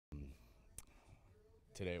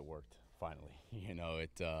today it worked finally.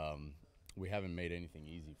 We haven't made anything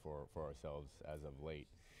easy for ourselves as of late,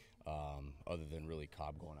 other than really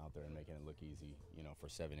Cobb going out there and making it look easy, for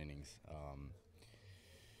 7 innings.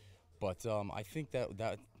 But I think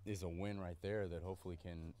that is a win right there that hopefully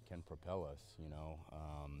can propel us.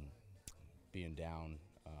 Being down,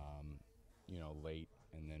 late,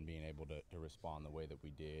 and then being able to respond the way that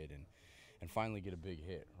we did, and finally get a big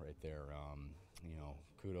hit right there.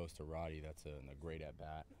 Kudos to Roddy. That's a great at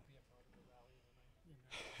bat.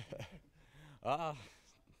 uh,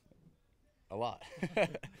 a lot.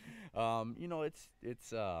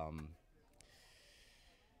 It's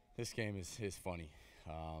this game is funny.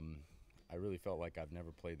 I really felt like I've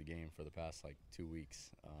never played the game for the past like 2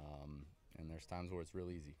 weeks, and there's times where it's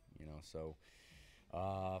real easy. So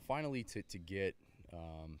finally to get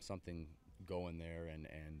something going there, and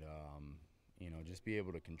just be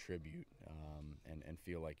able to contribute, and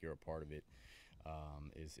feel like you're a part of it,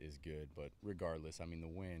 is good. But regardless, I mean, the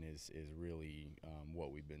win is really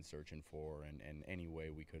what we've been searching for, and any way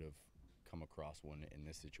we could have come across one in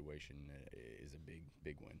this situation is a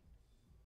big win.